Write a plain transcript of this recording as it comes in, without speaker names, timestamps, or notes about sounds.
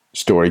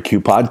Story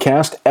Q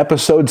Podcast,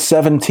 Episode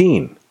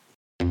 17.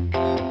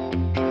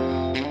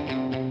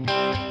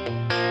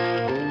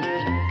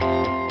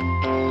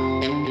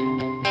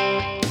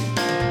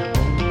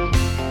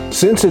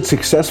 Since its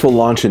successful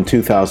launch in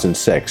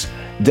 2006,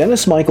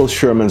 Dennis Michael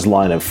Sherman's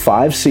line of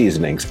 5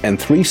 seasonings and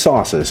 3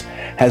 sauces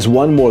has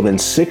won more than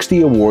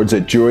 60 awards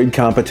at juried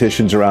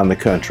competitions around the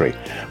country,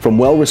 from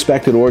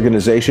well-respected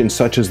organizations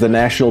such as the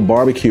National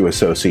Barbecue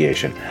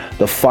Association,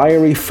 the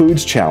Fiery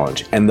Foods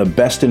Challenge, and the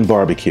Best in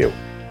Barbecue.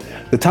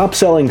 The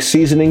top-selling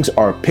seasonings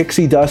are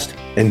Pixie Dust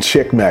and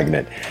Chick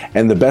Magnet,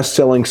 and the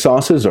best-selling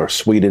sauces are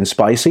Sweet and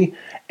Spicy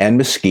and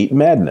Mesquite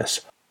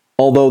Madness,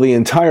 although the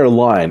entire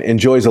line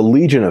enjoys a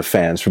legion of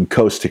fans from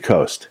coast to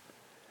coast.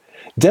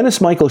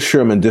 Dennis Michael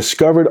Sherman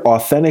discovered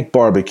authentic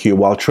barbecue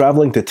while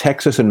traveling to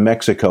Texas and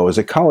Mexico as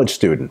a college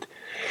student.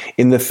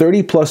 In the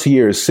 30-plus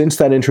years since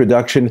that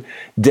introduction,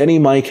 Denny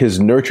Mike has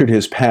nurtured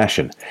his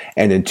passion,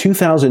 and in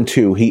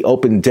 2002 he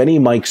opened Denny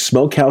Mike's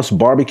Smokehouse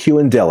Barbecue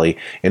and Deli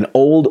in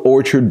Old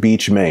Orchard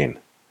Beach, Maine.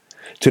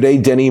 Today,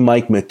 Denny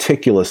Mike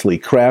meticulously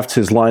crafts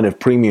his line of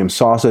premium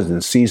sauces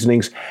and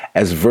seasonings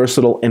as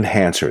versatile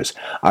enhancers,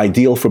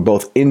 ideal for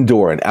both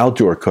indoor and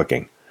outdoor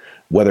cooking.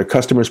 Whether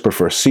customers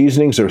prefer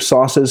seasonings or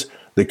sauces,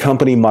 the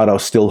company motto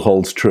still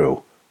holds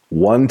true.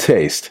 One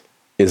taste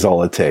is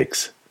all it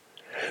takes.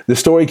 The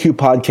Story Q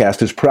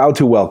Podcast is proud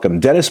to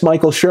welcome Dennis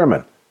Michael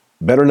Sherman,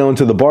 better known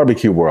to the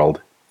barbecue world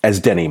as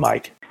Denny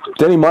Mike.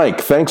 Denny Mike,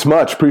 thanks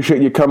much.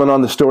 Appreciate you coming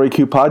on the Story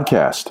Q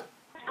Podcast.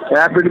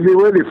 Happy to be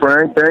with you,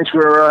 Frank. Thanks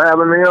for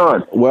having me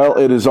on. Well,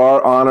 it is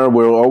our honor.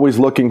 We're always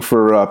looking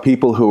for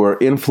people who are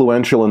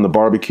influential in the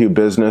barbecue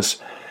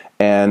business.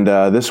 And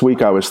this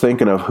week I was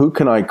thinking of who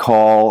can I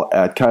call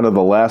at kind of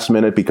the last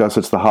minute because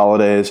it's the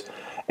holidays.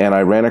 And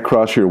I ran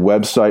across your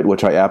website,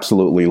 which I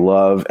absolutely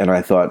love. And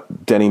I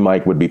thought Denny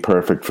Mike would be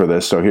perfect for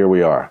this. So here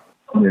we are.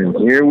 And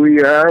here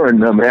we are,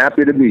 and I'm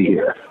happy to be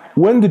here.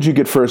 When did you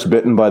get first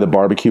bitten by the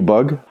barbecue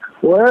bug?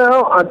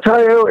 Well, I'll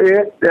tell you,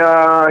 it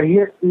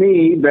hit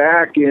me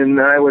back in,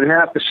 I would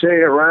have to say,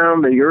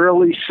 around the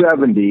early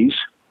 70s.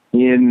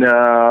 In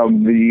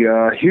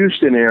the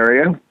Houston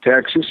area,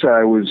 Texas,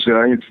 I was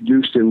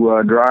introduced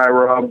to dry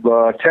rub,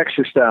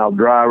 Texas-style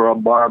dry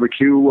rub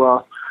barbecue,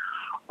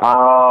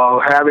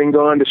 having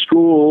gone to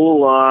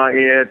school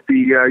at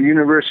the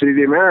University of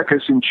the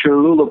Americas in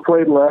Cholula,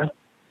 Puebla,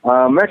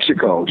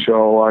 Mexico.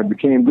 So I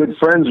became good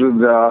friends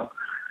with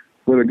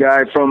a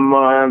guy from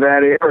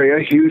that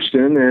area,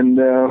 Houston, and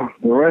the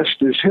rest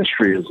is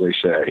history, as they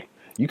say.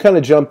 You kind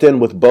of jumped in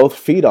with both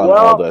feet on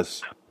all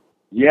this.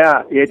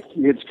 Yeah,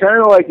 it's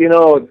kind of like,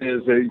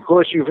 of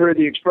course you've heard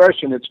the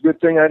expression, it's a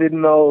good thing I didn't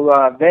know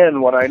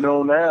then what I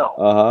know now.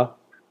 Uh-huh.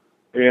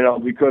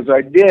 Because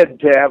I did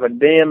to have a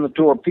damn the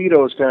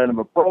torpedoes kind of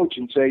approach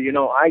and say,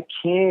 I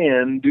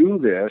can do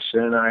this,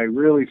 and I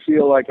really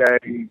feel like I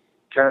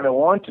kind of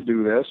want to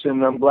do this,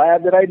 and I'm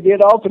glad that I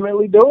did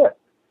ultimately do it.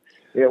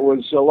 It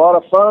was a lot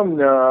of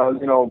fun, I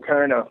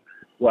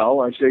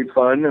say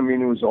fun, I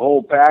mean, it was a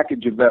whole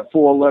package of that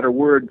 4-letter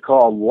word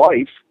called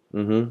life.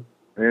 Mm-hmm.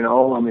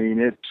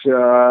 It's,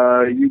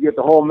 you get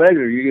the whole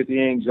measure. You get the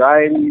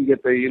anxiety, you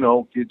get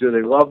the, do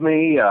they love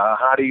me?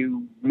 How do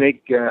you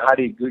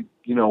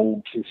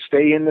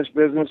stay in this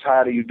business?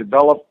 How do you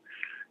develop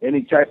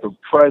any type of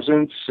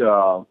presence?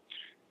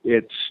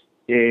 It's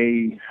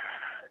a,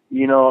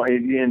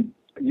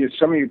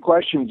 some of your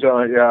questions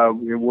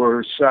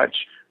were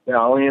such,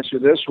 I'll answer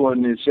this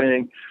one, is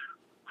saying,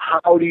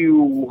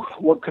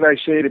 what could I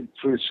say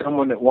for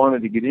someone that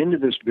wanted to get into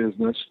this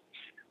business?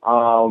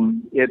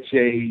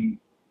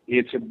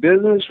 It's a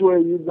business where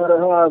you've got to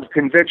have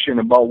conviction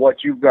about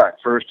what you've got,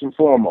 first and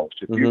foremost.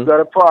 If you've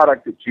got a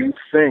product that you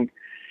think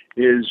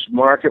is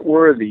market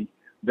worthy,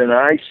 then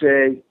I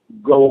say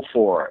go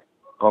for it.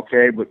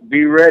 Okay, but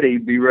be ready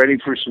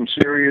for some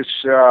serious,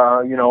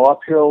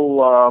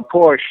 uphill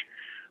push.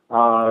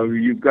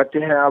 You've got to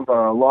have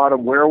a lot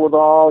of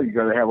wherewithal. You've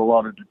got to have a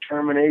lot of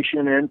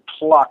determination and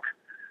pluck,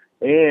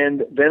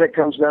 and then it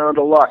comes down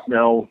to luck.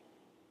 Now,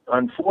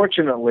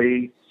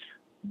 unfortunately,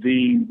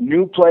 the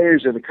new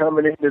players that are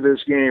coming into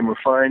this game are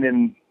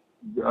finding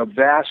a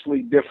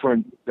vastly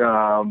different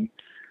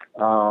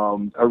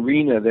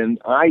arena than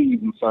I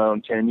even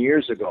found 10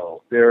 years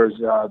ago. There's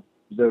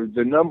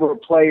the number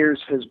of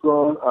players has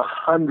grown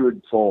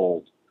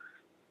 100-fold.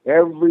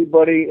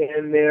 Everybody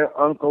and their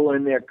uncle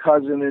and their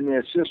cousin and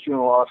their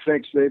sister-in-law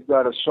thinks they've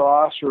got a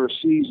sauce or a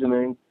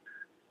seasoning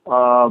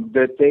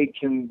that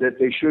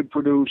they should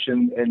produce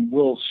and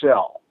will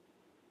sell.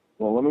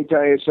 Well, let me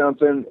tell you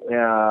something.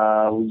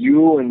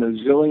 You and the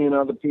zillion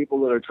other people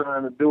that are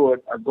trying to do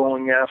it are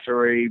going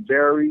after a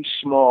very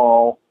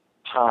small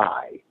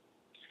pie.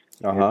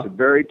 Uh-huh. It's a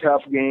very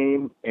tough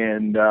game,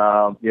 and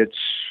it's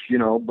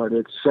but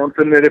it's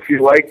something that if you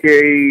like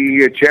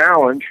a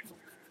challenge,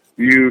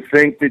 you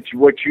think that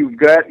what you've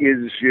got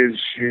is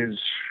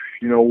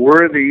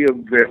worthy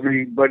of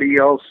everybody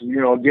else,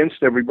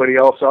 against everybody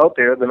else out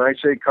there, then I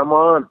say, come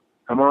on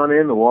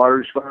in. The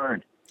water's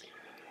fine.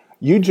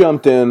 You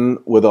jumped in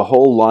with a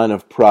whole line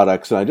of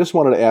products, and I just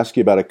wanted to ask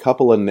you about a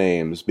couple of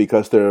names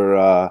because they're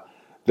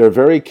They're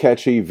very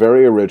catchy,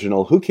 very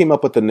original. Who came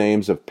up with the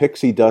names of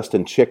Pixie Dust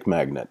and Chick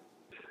Magnet?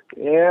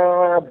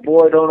 Yeah,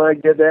 boy, don't I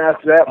get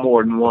asked that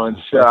more than once.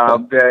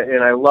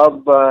 And I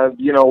love,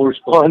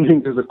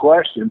 responding to the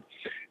question.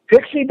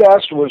 Pixie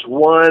Dust was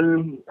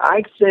one,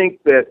 I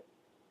think that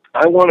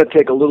I want to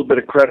take a little bit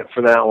of credit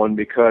for that one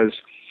because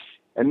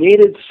I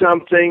needed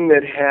something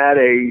that had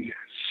a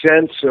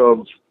sense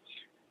of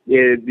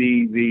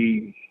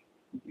the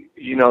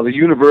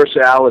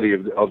universality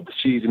of the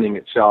seasoning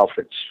itself.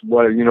 It's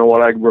what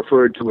I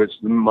referred to as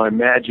my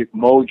magic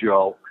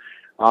mojo.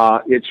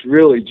 It's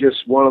really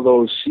just one of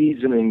those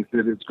seasonings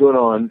that it's good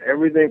on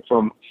everything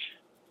from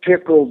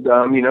grilled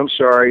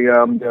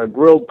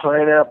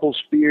pineapple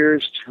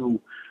spears to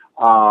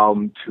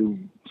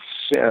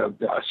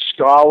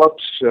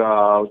scallops,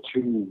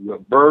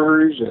 to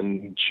burgers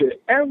and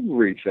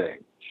everything.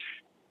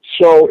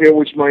 So it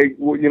was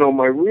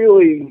my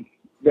really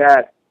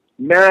that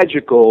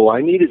magical.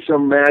 I needed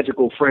some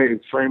magical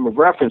frame of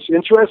reference.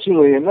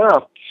 Interestingly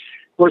enough,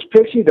 of course,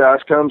 Pixie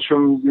Dust comes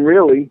from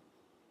really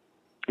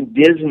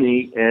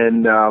Disney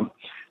and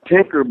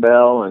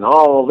Tinkerbell and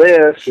all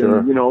this, sure.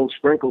 And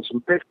sprinkle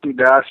some pixie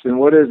dust, and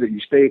what is it?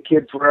 You stay a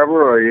kid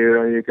forever, or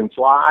you can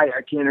fly.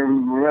 I can't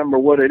even remember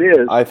what it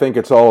is. I think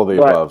it's all of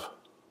the above.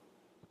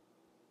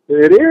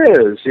 It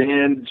is,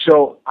 and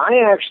so I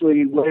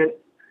actually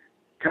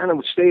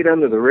stayed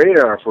under the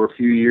radar for a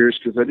few years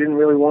because I didn't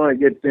really want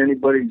to get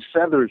anybody's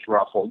feathers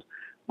ruffled.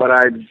 But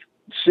I've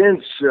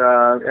since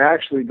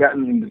actually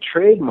gotten the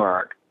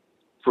trademark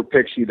for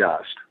Pixie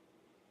Dust,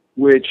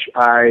 which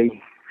I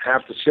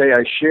have to say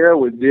I share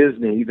with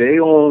Disney. They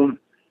own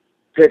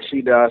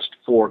Pixie Dust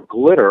for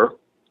glitter,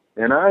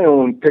 and I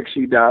own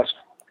Pixie Dust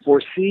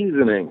for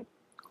seasoning.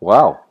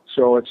 Wow.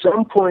 So at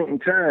some point in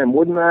time,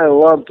 wouldn't I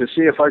love to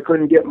see if I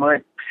couldn't get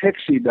my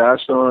Pixie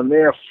Dust on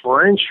their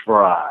French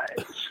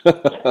fries?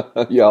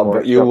 Yeah, I'll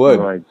bet you would.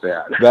 Like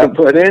that.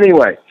 But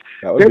anyway,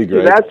 that would be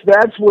great.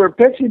 That's where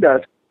Pixie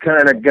Dust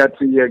kind of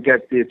got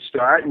its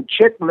start, and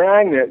Chick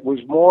Magnet was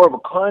more of a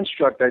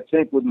construct, I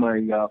think, with my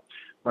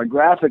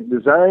graphic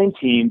design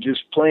team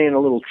just playing a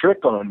little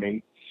trick on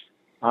me.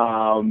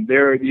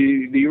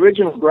 The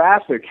original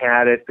graphic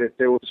had it that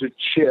there was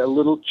a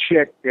little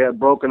chick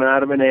broken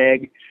out of an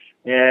egg,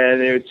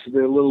 and it's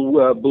the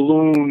little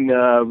balloon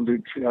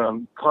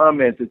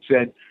comment that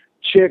said,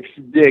 "Chicks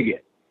dig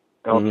it."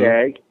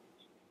 Okay? Mm-hmm.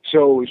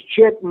 So it was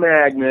Chick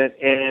Magnet,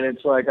 and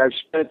it's like I've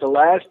spent the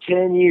last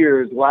 10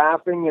 years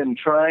laughing and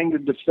trying to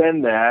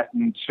defend that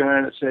and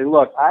trying to say,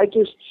 look, I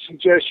just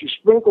suggest you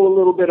sprinkle a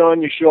little bit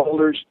on your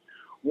shoulders,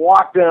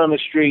 walk down the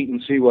street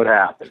and see what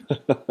happens.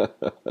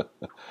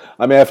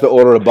 I may have to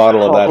order a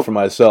bottle of that for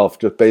myself,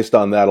 just based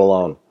on that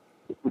alone.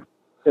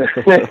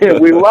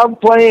 We love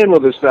playing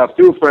with the stuff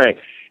too, Frank.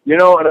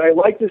 And I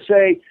like to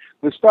say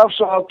the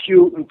stuff's all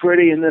cute and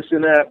pretty and this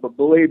and that, but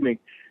believe me,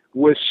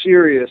 we're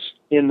serious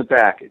in the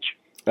package.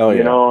 Oh,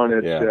 yeah. And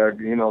it's,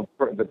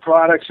 the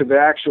products have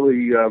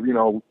actually,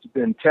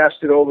 been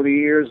tested over the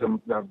years.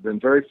 I've been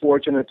very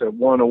fortunate to have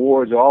won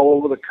awards all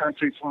over the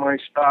country for my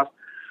stuff.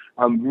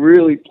 I'm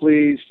really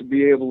pleased to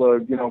be able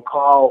to,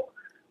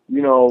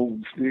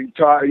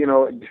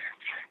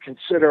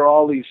 consider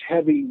all these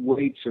heavy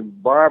weights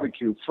of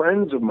barbecue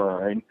friends of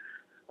mine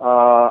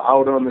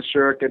out on the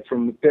circuit,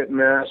 from the Pit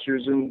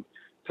Masters and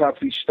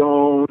Tuffy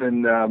Stone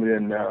and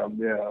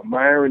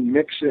Myron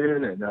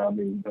Mixon and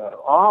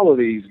all of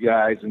these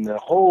guys, and the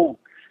whole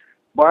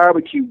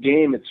barbecue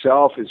game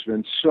itself has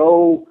been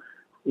so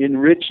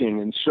enriching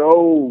and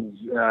so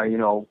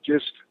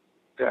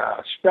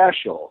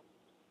special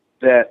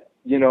that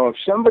if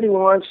somebody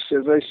wants,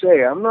 as I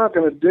say, I'm not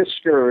going to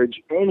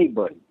discourage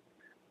anybody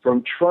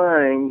from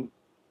trying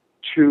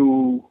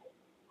to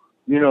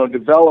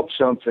develop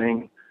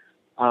something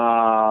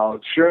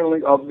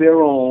certainly of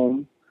their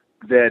own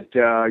that,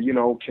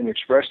 can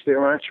express their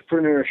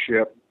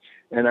entrepreneurship.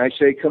 And I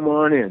say, come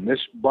on in.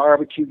 This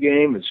barbecue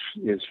game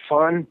is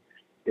fun.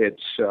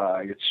 It's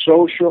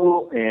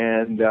social,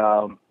 and,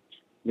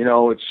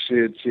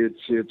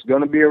 it's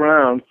going to be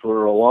around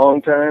for a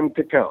long time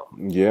to come.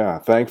 Yeah,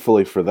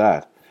 thankfully for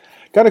that.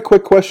 Got a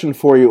quick question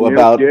for you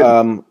about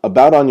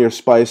on your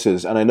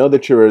spices, and I know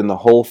that you're in the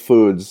Whole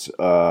Foods.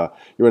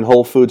 You're in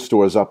Whole Food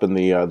stores up in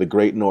the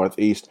Great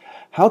Northeast.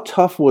 How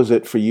tough was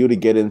it for you to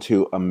get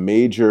into a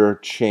major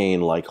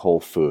chain like Whole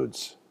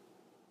Foods?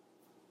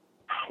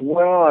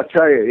 Well, I'll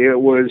tell you, it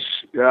was.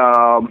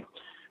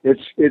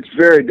 It's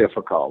very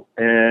difficult,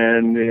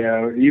 and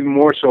even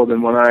more so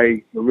than when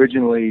I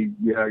originally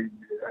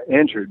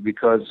entered,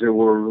 because there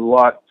were a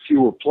lot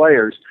fewer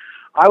players.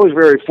 I was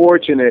very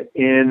fortunate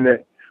in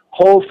that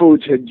Whole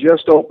Foods had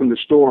just opened a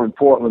store in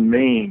Portland,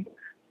 Maine,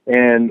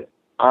 and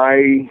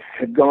I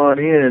had gone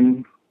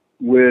in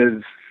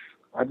with,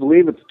 I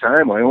believe at the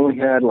time, I only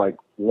had like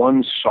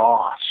one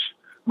sauce,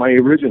 my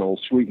original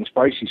sweet and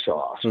spicy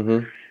sauce.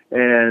 Mm-hmm.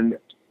 And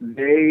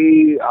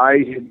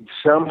I had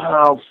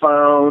somehow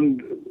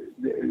found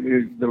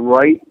the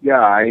right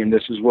guy, and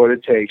this is what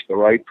it takes, the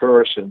right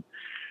person.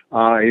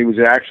 He was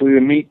actually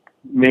the meat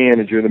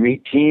manager, the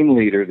meat team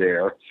leader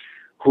there,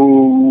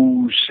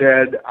 who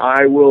said,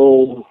 I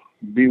will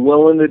be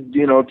willing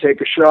to,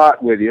 take a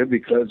shot with you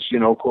because,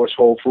 of course,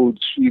 Whole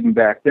Foods even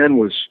back then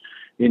was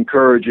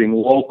encouraging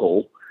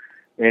local.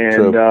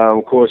 And,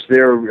 of course,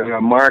 their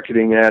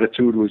marketing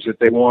attitude was that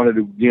they wanted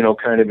to,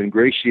 kind of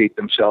ingratiate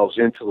themselves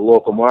into the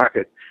local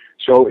market.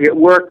 So it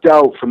worked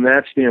out from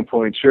that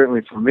standpoint,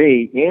 certainly for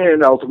me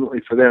and ultimately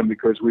for them,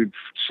 because we've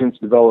since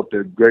developed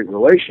a great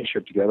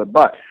relationship together.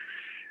 But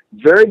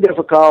very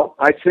difficult.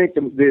 I think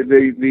that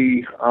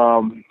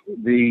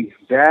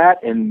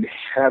and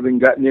having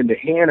gotten into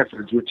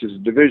Hannaford's, which is a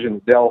division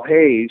of Del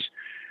Hayes,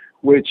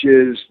 which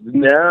is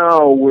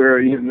now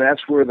where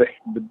that's where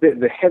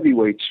the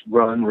heavyweights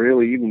run,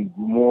 really, even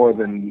more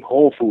than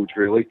Whole Foods,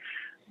 really.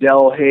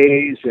 Del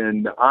Hayes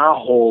and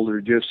Ahold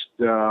are just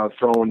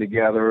thrown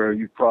together.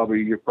 You're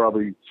probably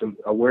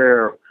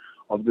aware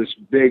of this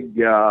big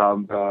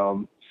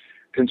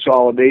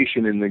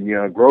consolidation in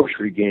the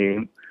grocery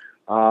game.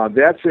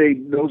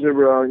 Those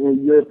are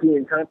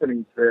European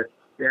companies that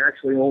they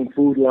actually own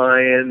Food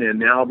Lion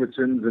and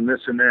Albertsons and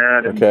this and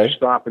that and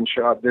Stop and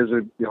Shop. There's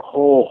a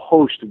whole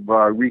host of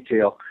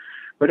retail.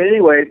 But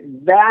anyway,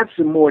 that's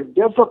a more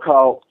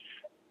difficult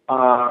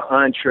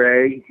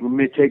entree. We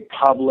may take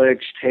Publix,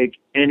 take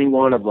any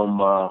one of them,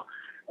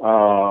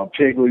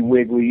 Piggly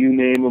Wiggly, you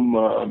name them,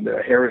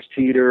 Harris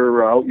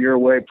Teeter, out your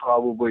way,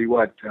 probably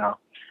what?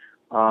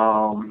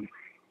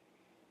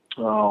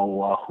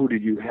 Who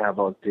did you have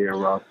out there?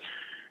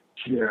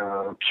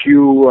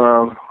 Q.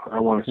 I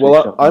want to say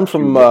something. I'm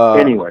from.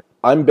 Anyway,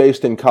 I'm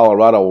based in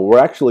Colorado.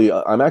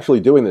 I'm actually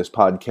doing this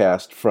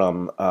podcast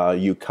from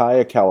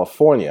Ukiah,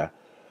 California,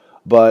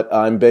 but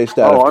I'm based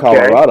out of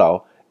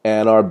Colorado,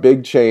 and our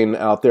big chain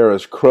out there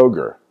is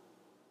Kroger.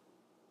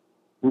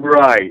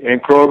 Right,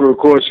 and Kroger, of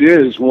course,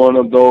 is one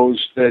of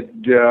those that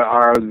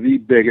are the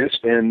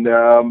biggest and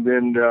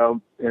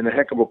a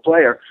heck of a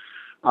player.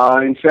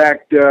 In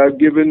fact,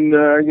 given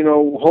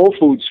Whole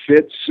Foods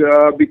fits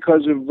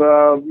because of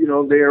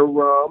their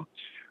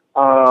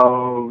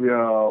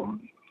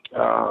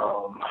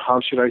how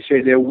should I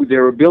say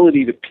their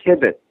ability to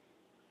pivot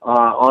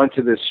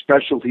onto the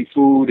specialty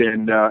food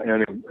and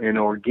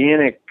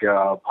organic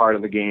part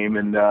of the game,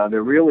 and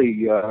they're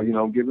really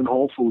giving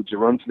Whole Foods a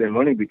run for their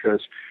money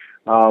because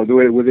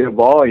with their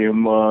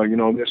volume,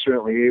 they're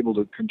certainly able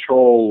to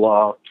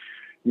control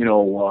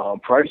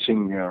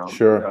pricing.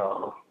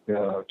 Sure.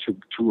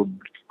 To a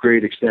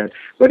great extent.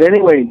 But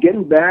anyway,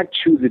 getting back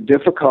to the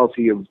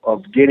difficulty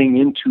of getting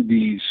into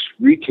these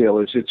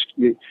retailers, it's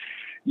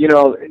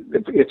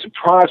a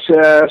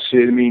process.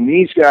 I mean,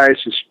 these guys,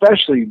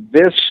 especially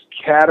this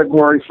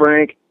category,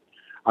 Frank,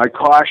 I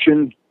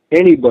caution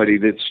anybody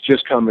that's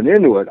just coming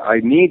into it. I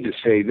need to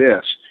say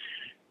this.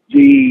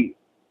 The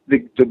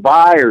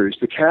buyers,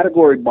 the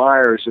category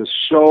buyers are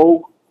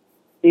so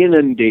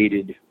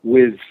inundated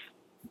with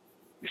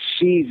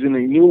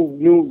seasoning,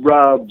 new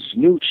rubs,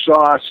 new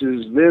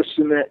sauces, this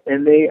and that,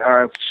 and they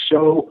are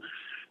so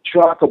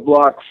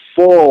chock-a-block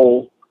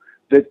full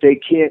that they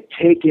can't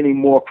take any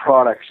more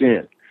products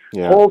in.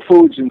 Yeah. Whole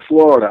Foods in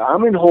Florida.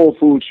 I'm in Whole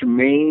Foods from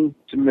Maine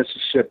to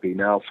Mississippi.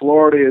 Now,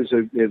 Florida is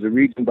a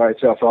region by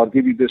itself. I'll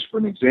give you this for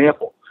an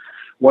example.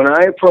 When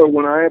I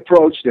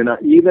approached, and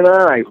even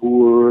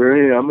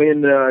I'm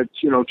in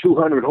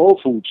 200 Whole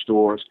Foods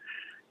stores,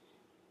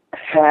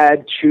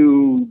 had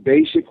to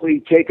basically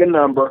take a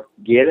number,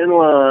 get in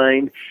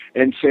line,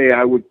 and say,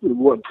 I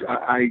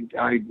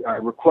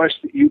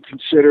request that you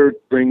consider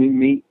bringing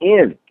me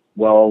in.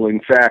 Well, in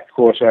fact, of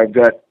course, I've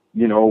got,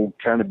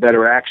 kind of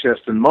better access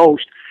than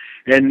most,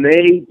 and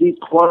they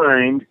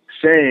declined,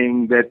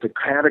 saying that the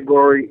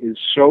category is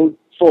so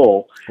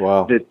full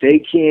that they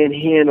can't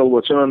handle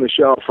what's on the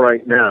shelf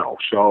right now.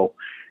 So,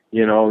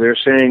 they're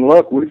saying,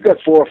 look, we've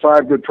got 4 or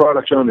 5 good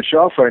products on the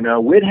shelf right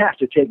now. We'd have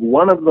to take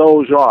one of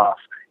those off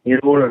in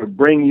order to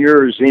bring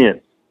yours in,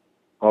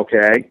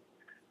 okay?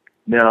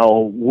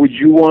 Now, would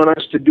you want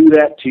us to do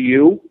that to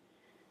you?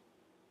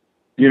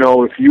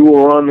 If you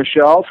were on the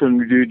shelf, and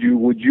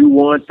would you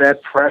want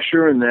that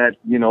pressure and that,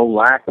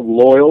 lack of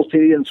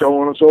loyalty and so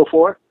on and so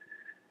forth?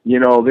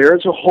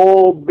 There's a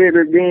whole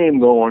bigger game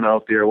going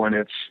out there when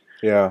it's,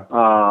 you're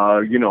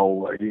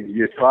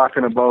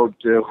talking about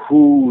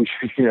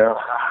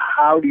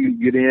how do you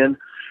get in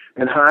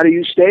and how do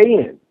you stay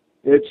in?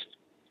 It's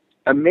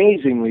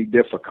amazingly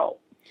difficult.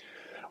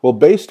 Well,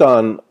 based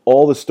on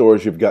all the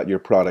stores you've got your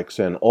products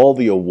in, all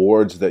the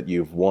awards that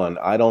you've won,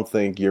 I don't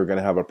think you're going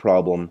to have a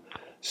problem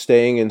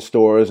staying in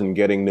stores and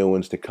getting new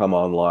ones to come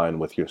online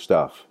with your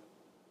stuff.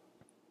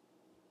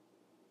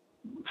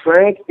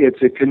 Frank, it's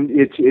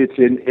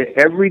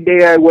every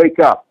day I wake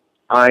up,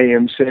 I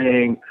am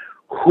saying,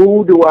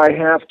 who do I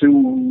have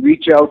to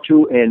reach out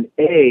to and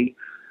A,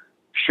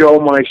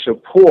 show my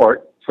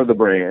support for the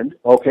brand,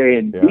 okay,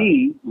 and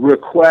B,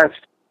 request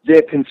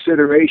their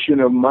consideration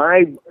of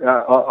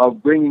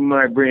of bringing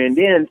my brand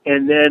in,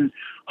 and then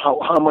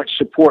how much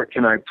support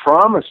can I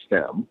promise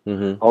them,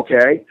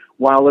 okay,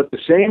 while at the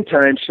same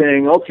time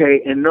saying,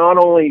 okay, and not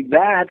only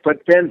that,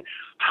 but then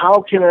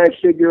how can I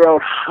figure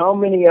out how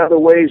many other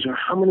ways or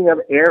how many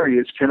other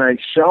areas can I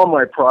sell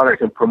my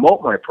product and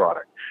promote my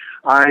product?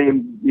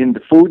 I'm in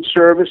the food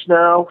service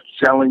now,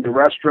 selling to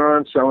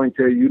restaurants, selling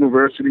to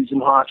universities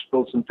and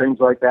hospitals and things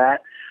like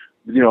that.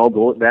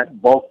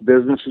 That bulk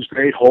business is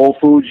great. Whole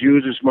Foods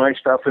uses my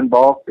stuff in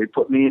bulk. They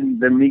put me in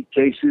their meat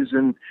cases,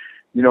 and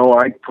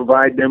I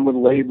provide them with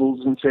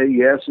labels and say,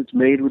 yes, it's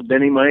made with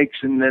Denny Mike's,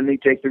 and then they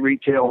take the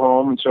retail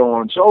home and so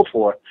on and so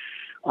forth.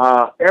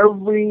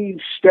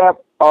 Every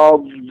step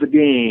of the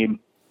game,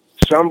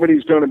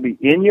 somebody's going to be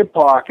in your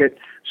pocket.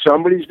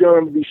 Somebody's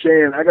going to be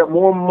saying, I got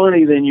more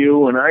money than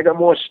you, and I got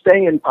more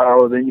staying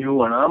power than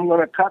you, and I'm going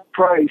to cut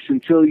price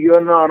until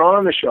you're not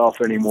on the shelf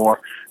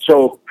anymore.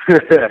 So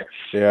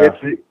yeah.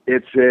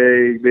 it's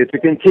a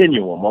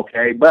continuum,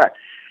 okay? But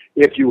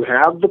if you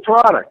have the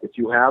product, if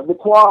you have the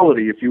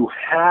quality, if you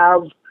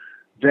have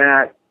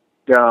that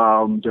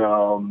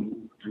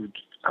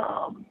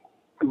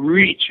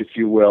reach, if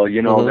you will,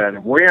 that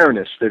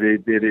awareness that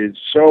it is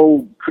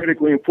so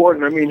critically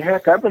important. I mean,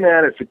 heck, I've been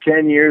at it for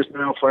 10 years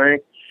now,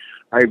 Frank.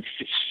 I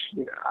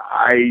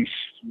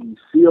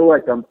feel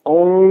like I'm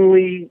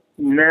only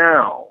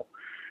now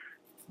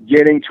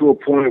getting to a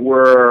point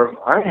where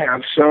I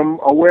have some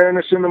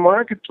awareness in the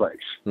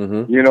marketplace.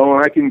 And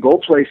I can go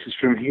places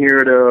from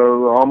here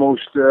to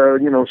almost,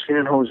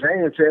 San Jose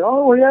and say,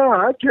 oh, yeah,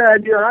 I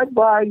tried you, I'd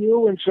buy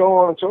you, and so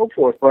on and so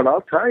forth. But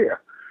I'll tell you,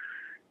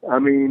 I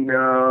mean,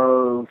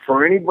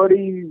 for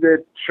anybody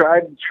that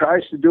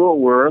tries to do it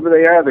wherever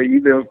they are, they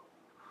either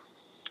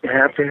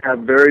have to have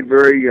very,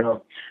 very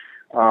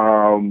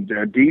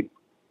deep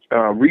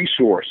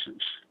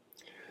resources,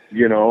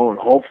 and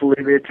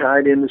hopefully they're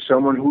tied into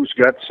someone who's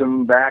got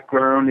some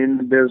background in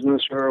the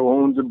business or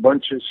owns a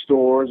bunch of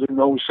stores or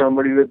knows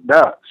somebody that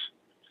does.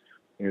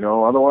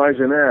 Otherwise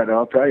than that,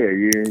 I'll tell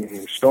you,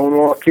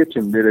 Stonewall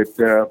Kitchen did it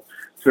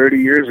 30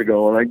 years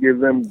ago, and I give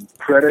them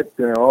credit,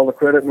 all the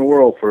credit in the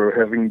world for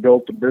having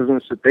built the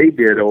business that they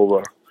did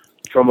over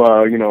from,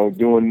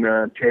 doing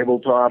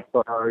tabletop,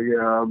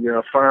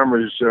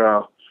 farmers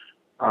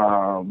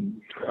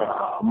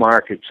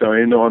markets,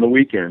 on the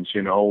weekends,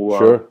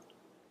 Sure.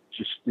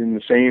 Just in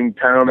the same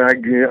town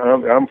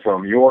I'm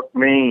from, York,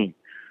 Maine.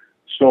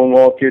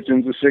 Stonewall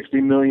Kitchen's a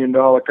 $60 million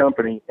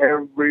company.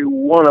 Every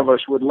one of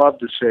us would love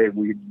to say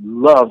we'd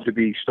love to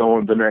be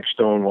the next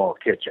Stonewall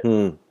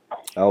Kitchen.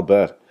 I'll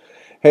bet.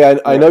 Hey,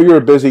 I know you're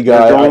a busy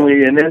guy. There's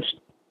only an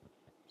instant.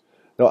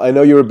 No, I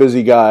know you're a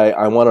busy guy.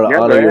 I want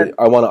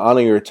to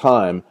honor your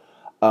time.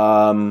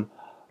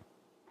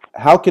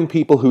 How can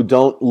people who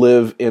don't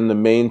live in the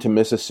Maine to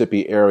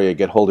Mississippi area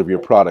get hold of your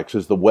products?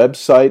 Is the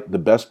website the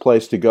best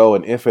place to go?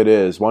 And if it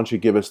is, why don't you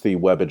give us the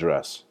web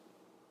address?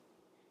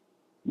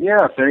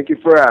 Yeah, thank you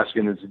for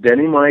asking. It's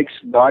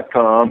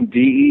DennyMikes.com,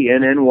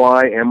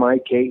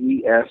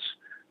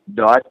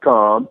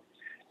 DennyMikes.com.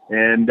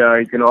 And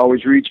you can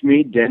always reach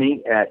me,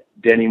 Denny, at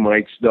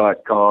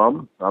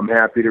DennyMikes.com. I'm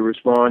happy to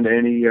respond to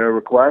any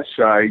requests.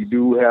 I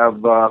do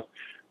have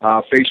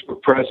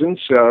Facebook presence,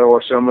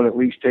 or someone at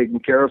least taking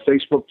care of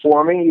Facebook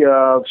for me.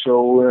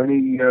 So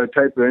any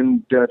type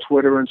in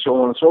Twitter and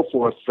so on and so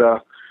forth.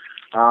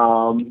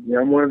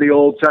 I'm one of the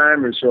old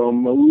timers, so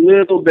I'm a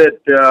little bit,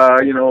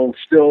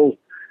 still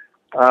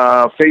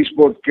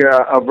Facebook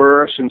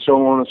averse and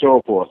so on and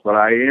so forth. But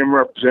I am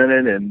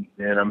represented, and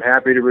I'm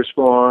happy to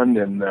respond.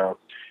 And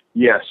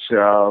yes,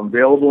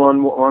 available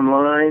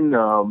online.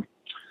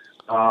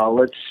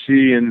 Let's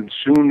see, and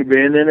soon to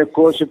be. And then, of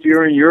course, if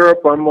you're in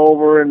Europe, I'm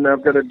over, and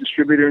I've got a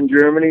distributor in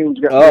Germany who's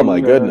got, oh my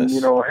goodness,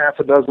 a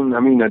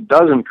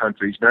dozen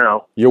countries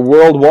now. You're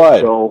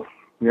worldwide. So,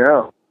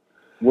 yeah,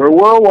 we're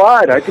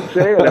worldwide. I can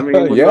say it. I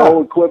mean, with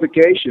no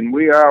equivocation,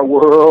 we are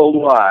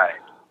worldwide.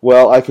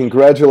 Well, I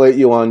congratulate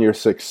you on your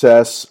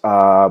success.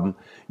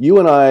 You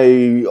and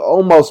I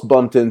almost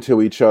bumped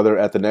into each other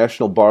at the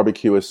National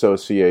Barbecue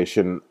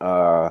Association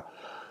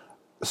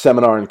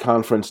seminar and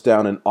conference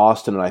down in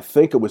Austin, and I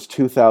think it was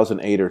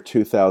 2008 or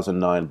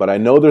 2009. But I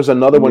know there's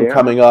another one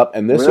coming up,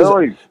 and this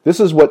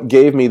is what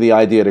gave me the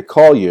idea to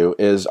call you.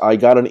 Is I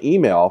got an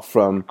email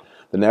from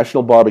the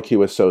National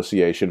Barbecue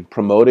Association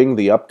promoting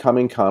the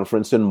upcoming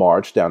conference in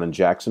March down in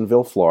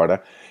Jacksonville,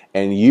 Florida,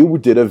 and you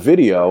did a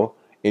video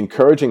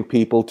encouraging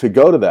people to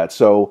go to that.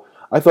 So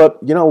I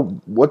thought,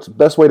 what's the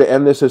best way to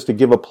end this is to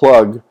give a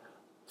plug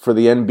for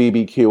the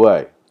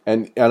NBBQA.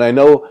 And I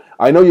know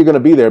you're going to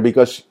be there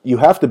because you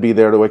have to be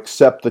there to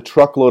accept the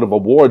truckload of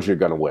awards you're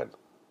going to win.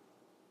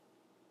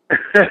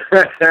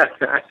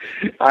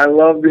 I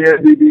love the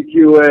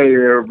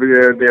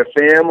NBBQA, their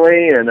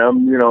family, and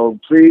I'm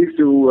pleased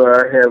to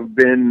have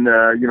been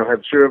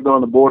have served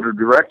on the board of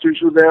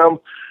directors with them.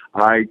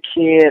 I'm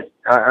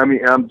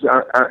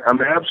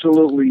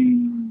absolutely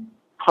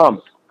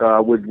pumped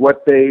with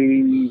what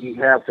they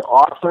have to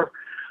offer.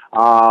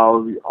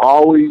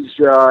 Always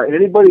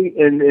anybody,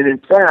 and in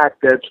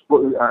fact, I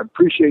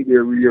appreciate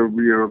your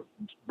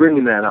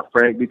bringing that up,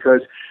 Frank,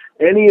 because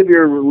any of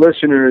your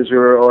listeners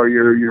or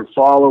your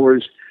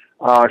followers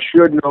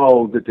should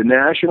know that the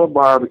National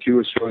Barbecue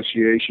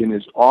Association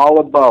is all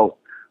about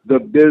the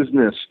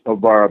business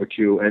of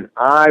barbecue, and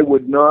I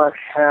would not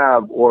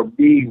have or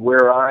be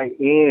where I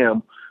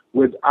am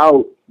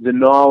without the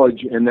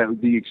knowledge and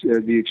the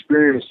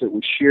experience that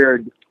was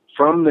shared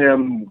from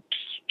them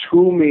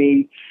to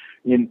me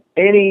in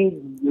any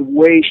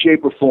way,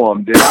 shape, or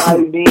form. Did I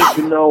need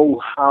to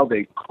know how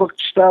they cooked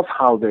stuff,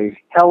 how they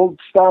held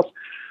stuff,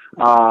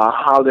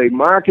 how they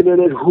marketed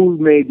it, who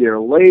made their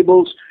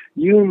labels,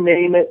 you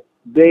name it,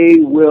 they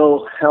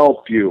will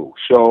help you.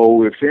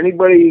 So if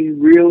anybody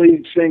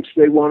really thinks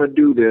they want to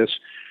do this,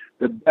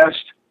 the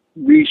best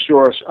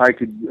resource I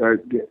could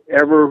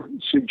ever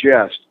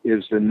suggest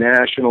is the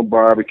National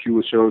Barbecue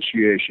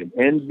Association,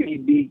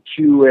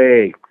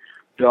 nbbqa.org.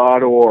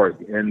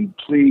 And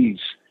please,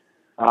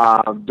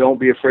 don't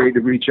be afraid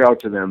to reach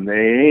out to them.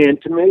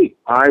 And to me,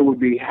 I would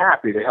be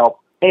happy to help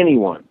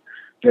anyone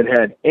that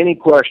had any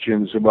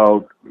questions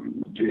about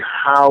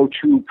how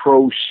to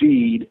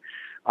proceed.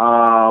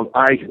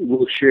 I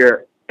will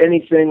share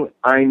anything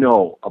I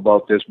know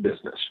about this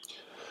business.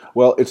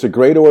 Well, it's a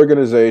great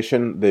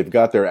organization. They've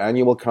got their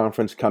annual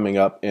conference coming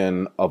up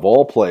in, of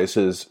all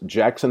places,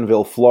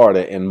 Jacksonville,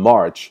 Florida, in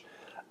March.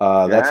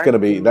 That's going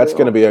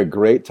to be a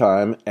great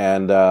time,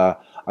 and I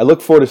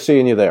look forward to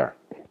seeing you there.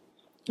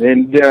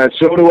 And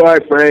so do I,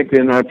 Frank,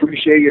 and I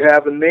appreciate you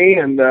having me,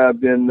 and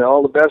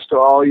all the best to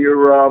all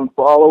your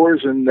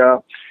followers, and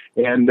all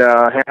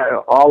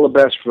the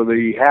best for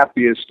the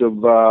happiest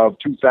of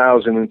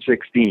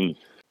 2016.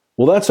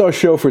 Well, that's our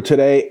show for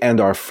today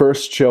and our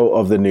first show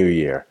of the new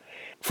year.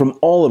 From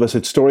all of us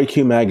at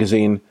StoryQ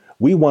Magazine,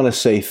 we want to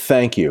say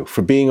thank you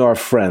for being our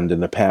friend in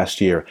the past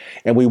year,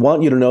 and we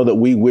want you to know that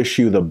we wish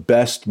you the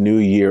best new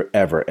year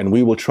ever, and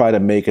we will try to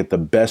make it the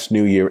best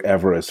new year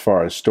ever as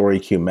far as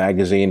StoryQ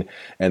Magazine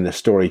and the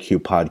StoryQ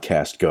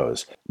podcast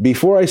goes.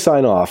 Before I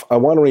sign off, I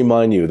want to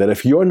remind you that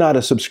if you're not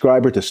a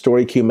subscriber to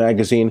StoryQ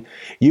Magazine,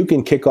 you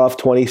can kick off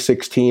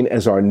 2016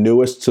 as our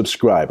newest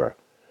subscriber.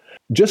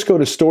 Just go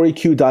to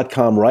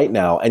StoryQ.com right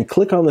now and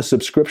click on the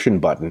subscription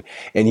button,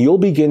 and you'll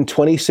begin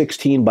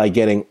 2016 by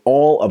getting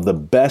all of the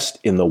best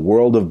in the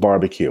world of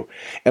barbecue.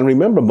 And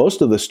remember,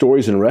 most of the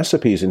stories and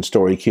recipes in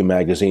StoryQ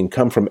Magazine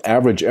come from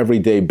average,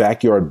 everyday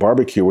backyard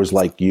barbecuers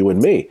like you and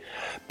me.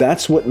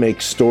 That's what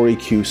makes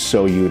StoryQ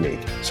so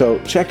unique. So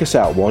check us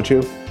out, won't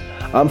you?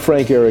 I'm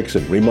Frank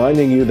Erickson,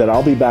 reminding you that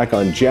I'll be back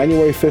on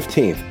January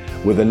 15th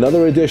with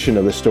another edition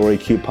of the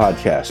StoryQ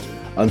podcast.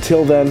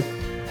 Until then,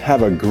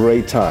 have a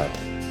great time.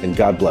 And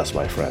God bless,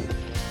 my friend.